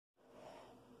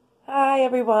Hi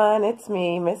everyone, it's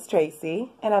me, Miss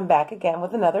Tracy, and I'm back again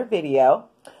with another video.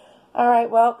 Alright,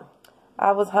 well,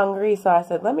 I was hungry, so I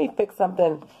said, let me fix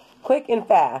something quick and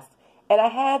fast. And I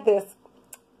had this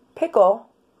pickle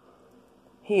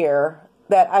here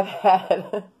that I've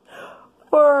had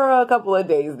for a couple of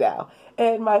days now.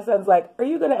 And my son's like, are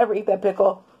you going to ever eat that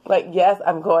pickle? Like, yes,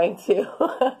 I'm going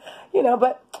to.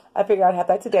 But I figured I'd have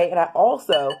that today. And I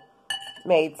also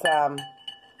made some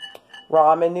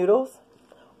ramen noodles.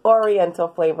 Oriental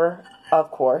flavor, of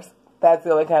course. That's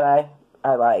the only kind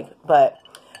I like. But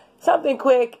something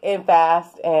quick and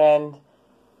fast and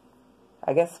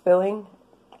I guess filling.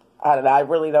 I don't know. I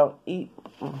really don't eat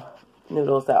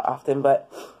noodles that often.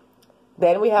 But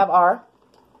then we have our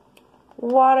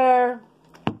water.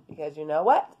 Because you know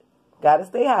what? Gotta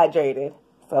stay hydrated.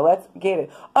 So let's get it.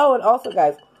 Oh, and also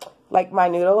guys, like my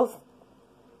noodles,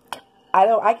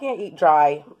 I can't eat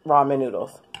dry ramen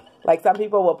noodles. Like some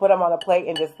people will put them on a plate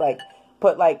and just like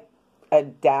put like a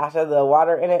dash of the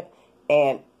water in it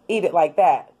and eat it like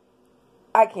that.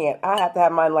 I can't. I have to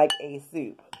have mine like a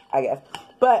soup, I guess.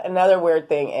 But another weird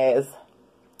thing is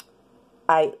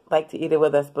I like to eat it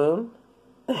with a spoon.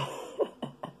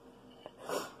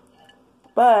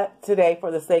 But today,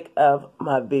 for the sake of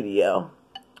my video,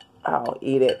 I'll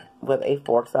eat it with a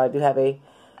fork. So I do have a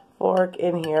fork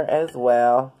in here as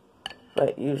well.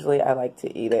 But usually I like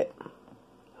to eat it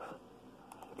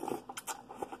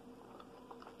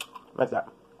like that.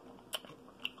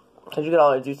 Because you get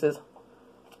all the juices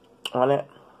on it.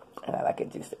 And I like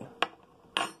it juicy.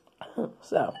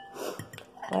 So,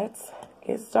 let's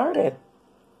get started.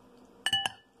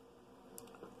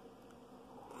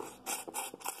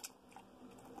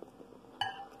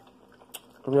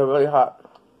 They're really hot.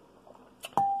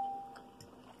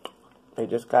 They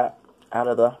just got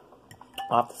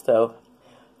off the stove.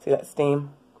 See that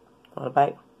steam on the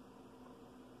bite?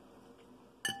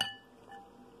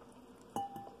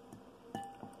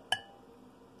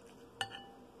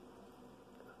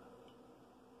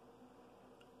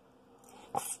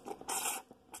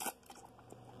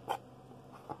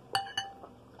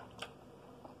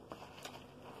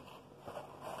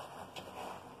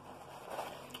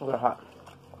 They're hot.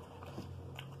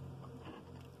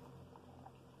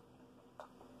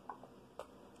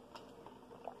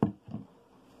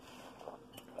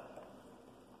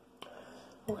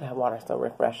 Oh, that water's so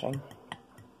refreshing.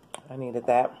 I needed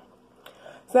that.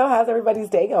 So, how's everybody's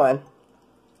day going?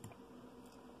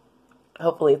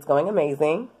 Hopefully it's going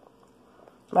amazing.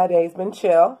 My day's been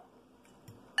chill.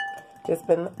 Just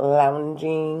been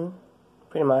lounging,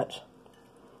 pretty much.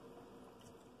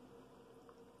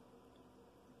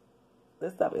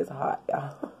 This stuff is hot,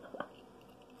 y'all.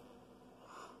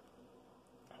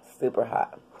 Super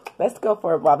hot. Let's go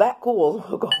for, while that cools,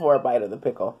 we'll go for a bite of the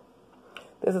pickle.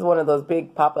 This is one of those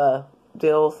big Papa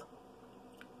Dills.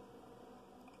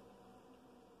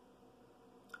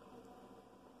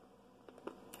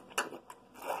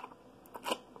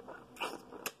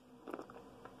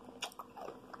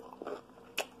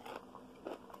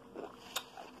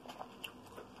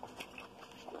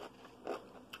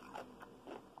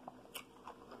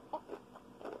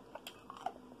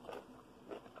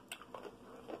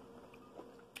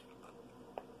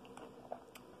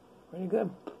 Pretty good.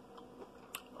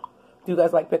 Do you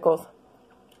guys like pickles?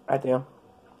 I do.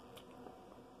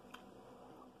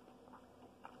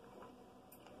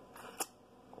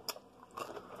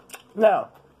 Now,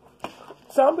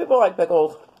 some people like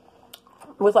pickles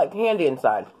with like candy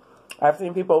inside. I've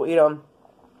seen people eat them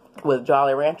with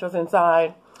Jolly Ranchers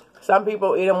inside. Some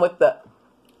people eat them with the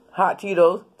hot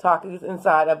Cheetos, Takis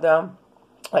inside of them.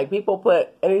 Like people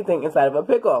put anything inside of a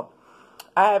pickle.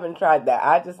 I haven't tried that.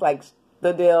 I just like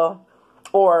the dill,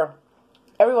 or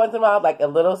every once in a while, like a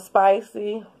little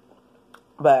spicy,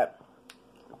 but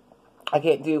I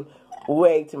can't do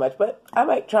way too much. But I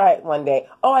might try it one day.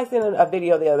 Oh, I seen a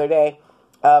video the other day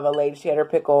of a lady. She had her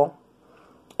pickle,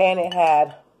 and it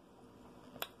had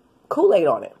Kool-Aid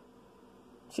on it.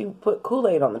 She put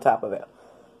Kool-Aid on the top of it.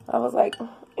 I was like,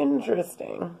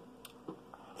 interesting.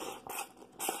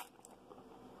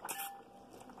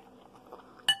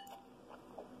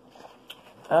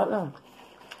 I don't know.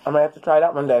 I might have to try it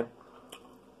out one day.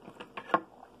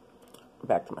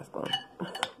 Back to my spoon.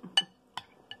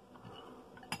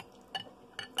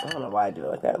 I don't know why I do it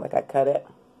like that. Like I cut it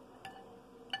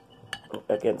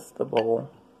against the bowl.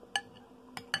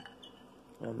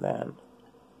 And then,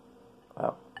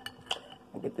 well,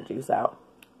 I get the juice out.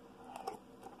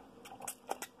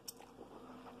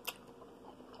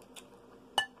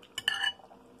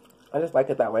 I just like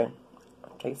it that way.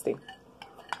 Tasty.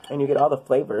 And you get all the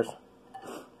flavors.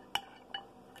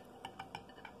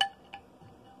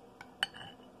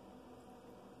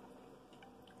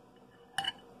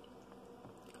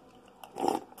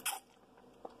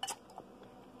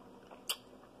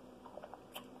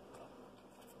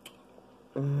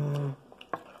 Mm.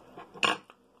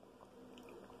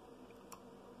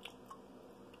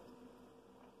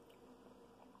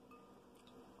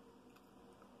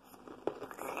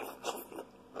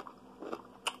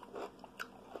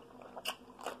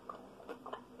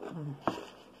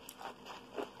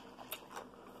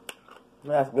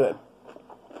 That's good.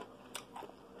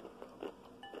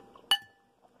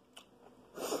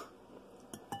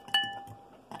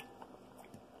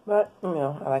 But, you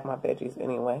know, I like my veggies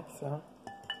anyway, so.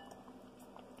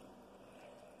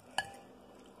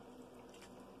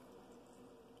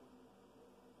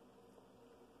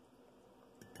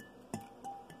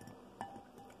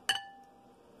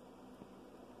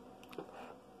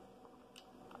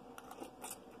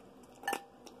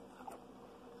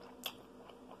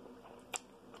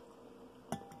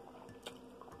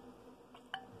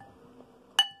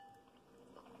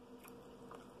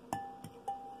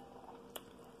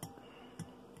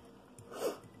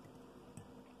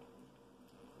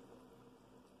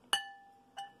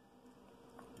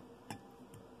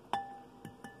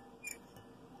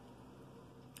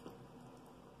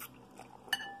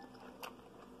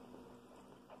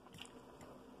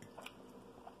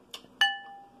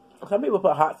 Some people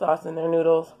put hot sauce in their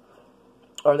noodles,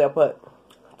 or they'll put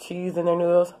cheese in their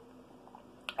noodles.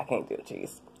 I can't do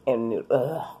cheese in noodles.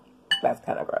 Ugh, that's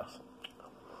kind of gross.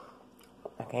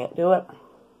 I can't do it.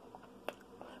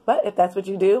 But if that's what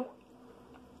you do,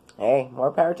 hey, more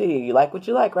power to you. You like what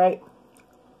you like, right?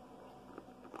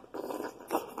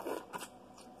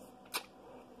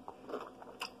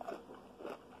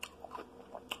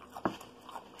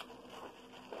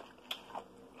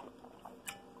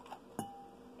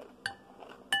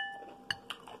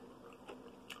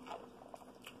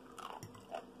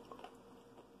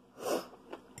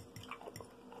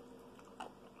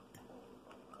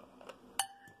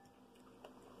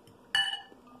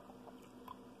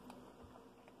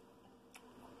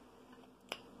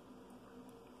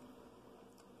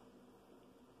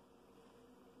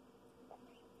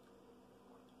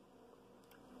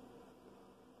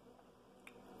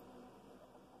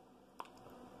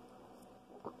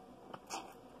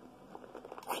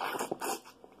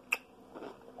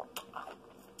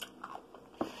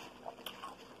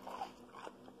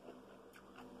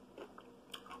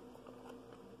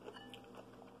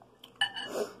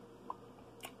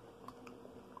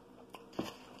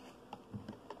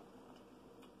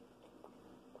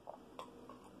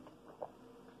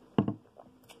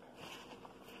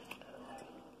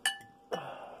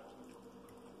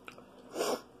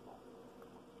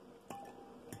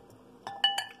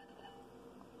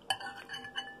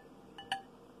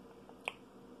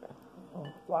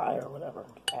 Fly or whatever.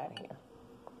 Get out of here.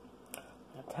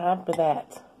 No time for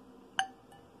that.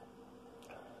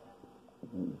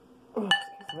 Oh,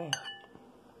 excuse me.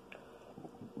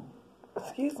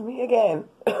 Excuse me again.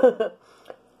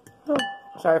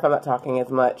 Sorry if I'm not talking as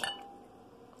much.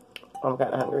 I'm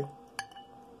kind of hungry.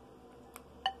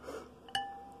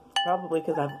 Probably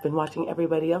because I've been watching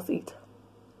everybody else eat.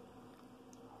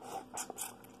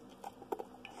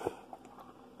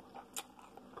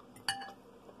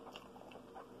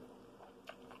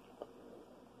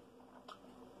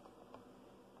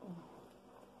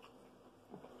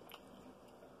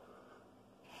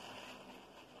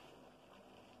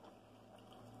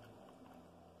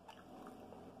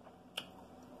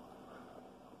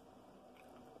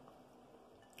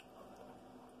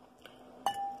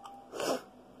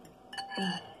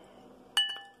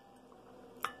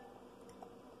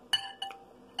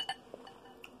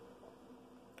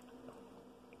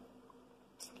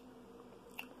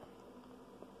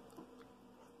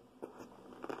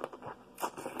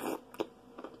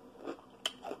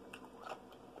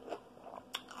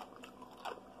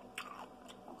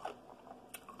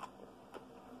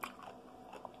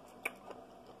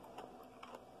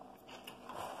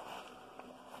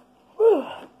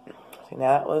 See,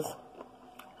 now that was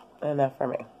enough for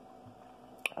me.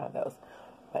 Those.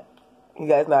 But you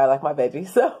guys know I like my veggies,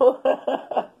 so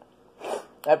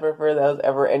I prefer those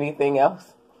over anything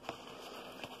else.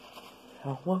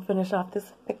 So we'll finish off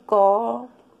this pickle.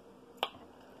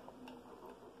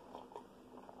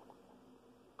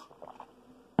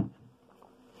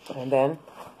 And then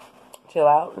chill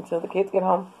out until the kids get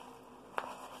home.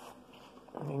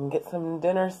 We can get some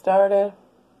dinner started.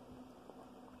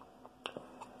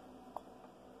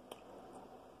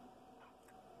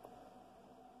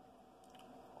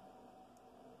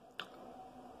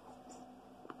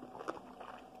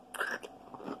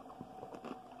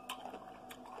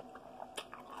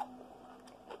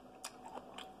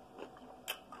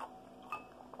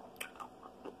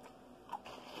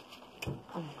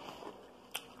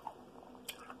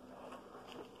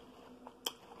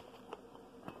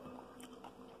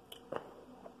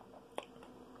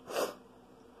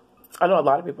 I know a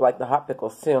lot of people like the hot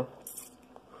pickles too.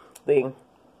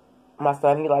 My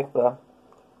son, he likes the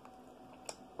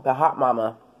hot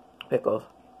mama pickles.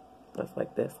 Just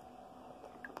like this.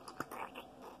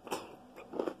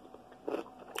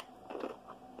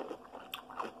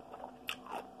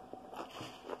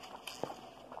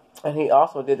 And he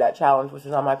also did that challenge, which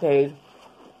is on my page,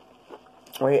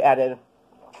 where he added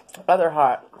other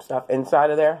hot stuff inside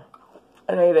of there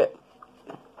and ate it.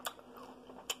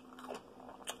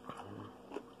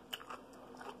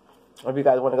 If you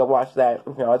guys want to go watch that,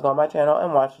 you can always go on my channel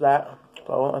and watch that.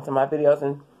 Go onto my videos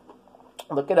and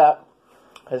look it up.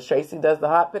 Because Tracy does the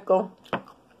hot pickle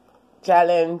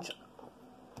challenge.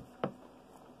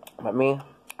 But me,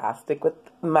 I'll stick with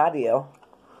my deal.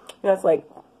 You know, it's like,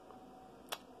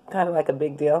 kind of like a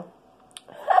big deal.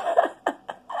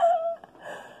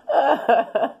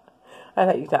 I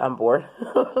thought you thought I'm bored.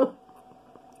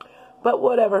 But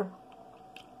whatever.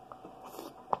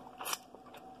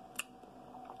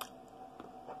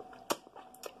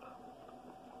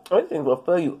 These things will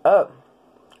fill you up.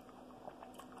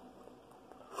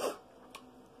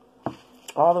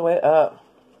 All the way up.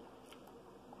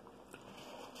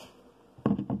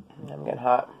 I'm getting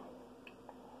hot.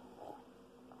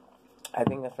 I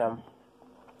think it's from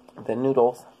the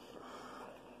noodles.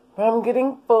 But I'm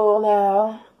getting full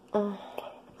now. But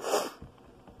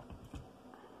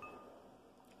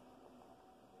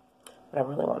I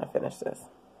really want to finish this.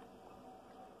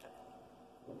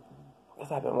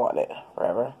 Because I've been wanting it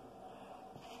forever.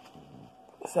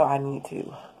 So I need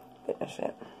to finish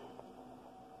it.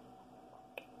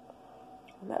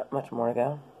 Not much more to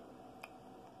go.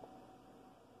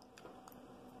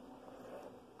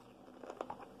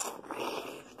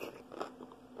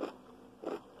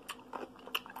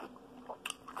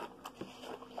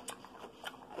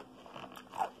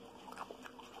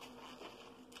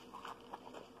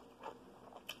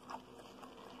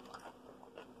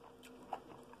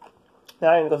 Now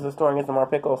I need to go to the store and get some more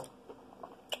pickles.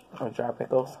 Or dry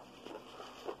pickles.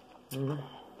 I'm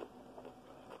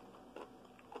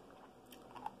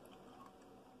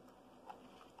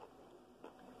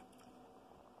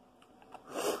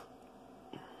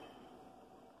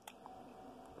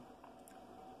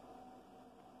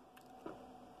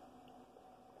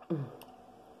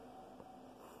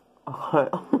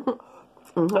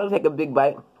gonna take a big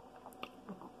bite,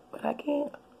 but I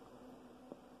can't.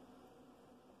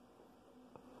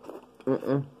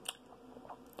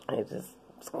 It just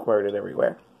squirted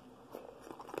everywhere.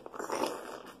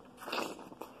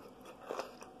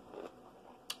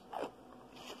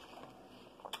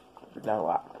 Not a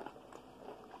lot.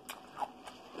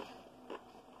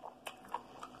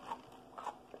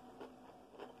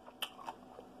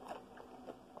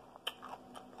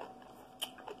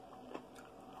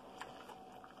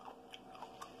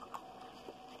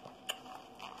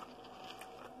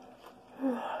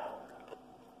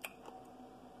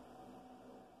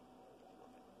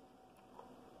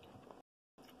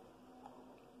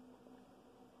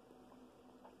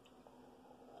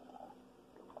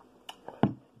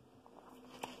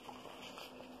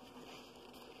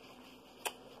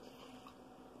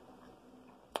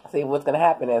 See, what's going to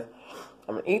happen is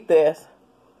I'm going to eat this,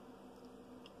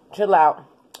 chill out,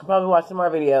 probably watch some more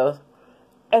videos,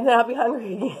 and then I'll be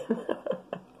hungry again.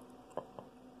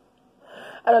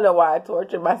 I don't know why I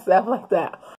torture myself like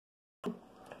that.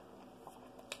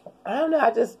 I don't know,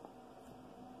 I just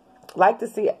like to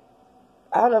see,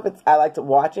 I don't know if it's, I like to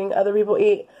watching other people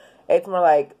eat. It's more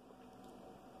like,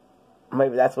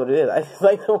 maybe that's what it is. I just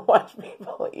like to watch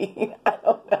people eat. I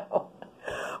don't know.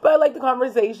 But I like the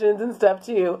conversations and stuff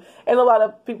too. And a lot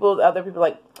of people, other people,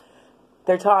 like,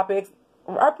 their topics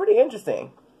are pretty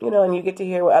interesting. You know, and you get to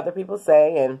hear what other people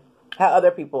say and how other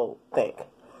people think.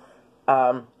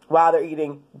 While they're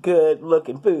eating good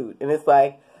looking food. And it's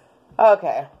like,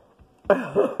 okay.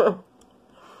 And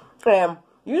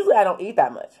usually I don't eat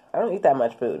that much. I don't eat that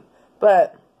much food.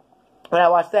 But when I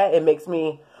watch that, it makes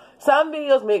me, some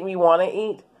videos make me want to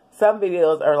eat. Some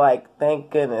videos are like, thank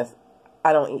goodness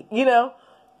I don't eat, you know?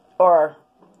 Or,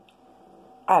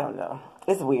 I don't know.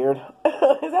 It's weird.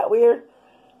 Is that weird?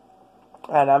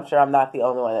 And I'm sure I'm not the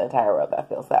only one in the entire world that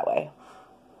feels that way.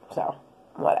 So,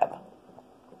 whatever.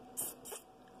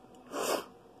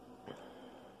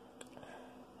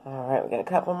 Alright, we got a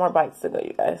couple more bites to go,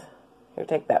 you guys. Here,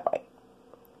 take that bite.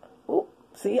 Ooh,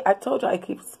 see, I told you I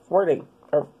keep squirting.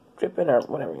 Or dripping, or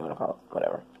whatever you want to call it.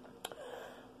 Whatever.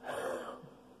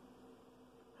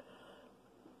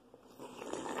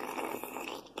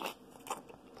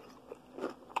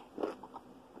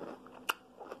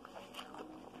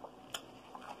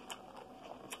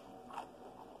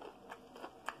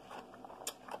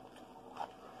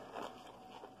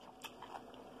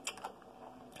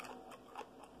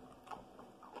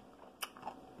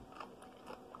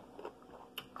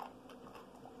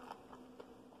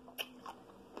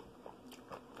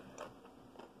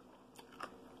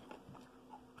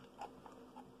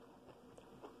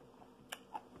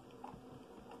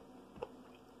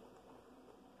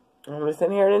 I'm just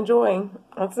sitting here and enjoying.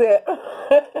 That's it.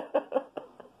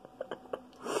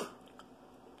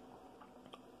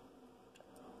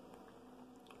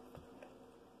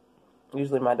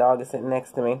 Usually my dog is sitting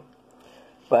next to me.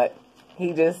 But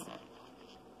he just,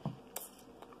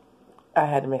 I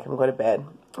had to make him go to bed.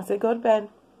 I said, go to bed.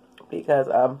 Because,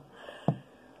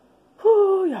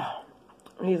 yeah.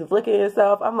 He's licking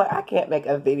himself. I'm like, I can't make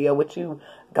a video with you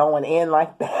going in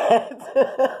like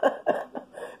that.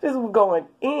 Just going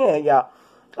in, y'all.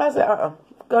 I said,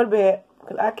 go to bed.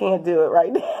 Because I can't do it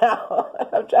right now.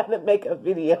 I'm trying to make a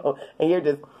video. And you're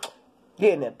just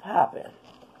getting it popping.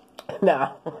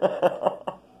 Nah.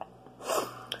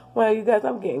 Well, you guys,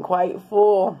 I'm getting quite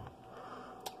full.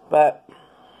 But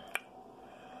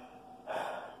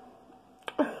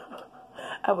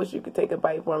I wish you could take a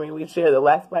bite for me. We share the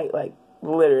last bite, like,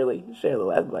 literally share the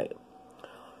last bite.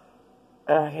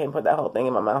 And I can't put that whole thing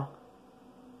in my mouth.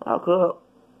 I could.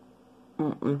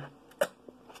 So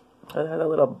there's a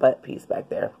little butt piece back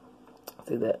there.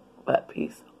 See that butt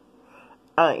piece?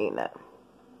 I ain't eating that.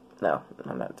 No,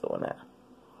 I'm not doing that.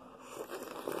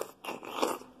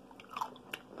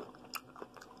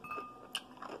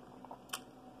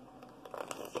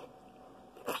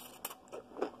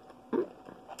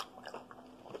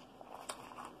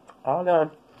 All done.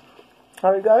 How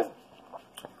are you guys?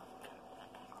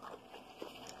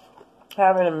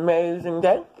 Have an amazing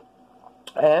day.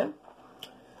 And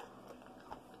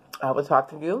I will talk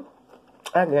to you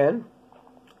again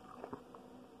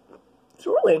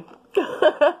shortly.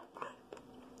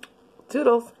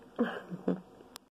 Toodles.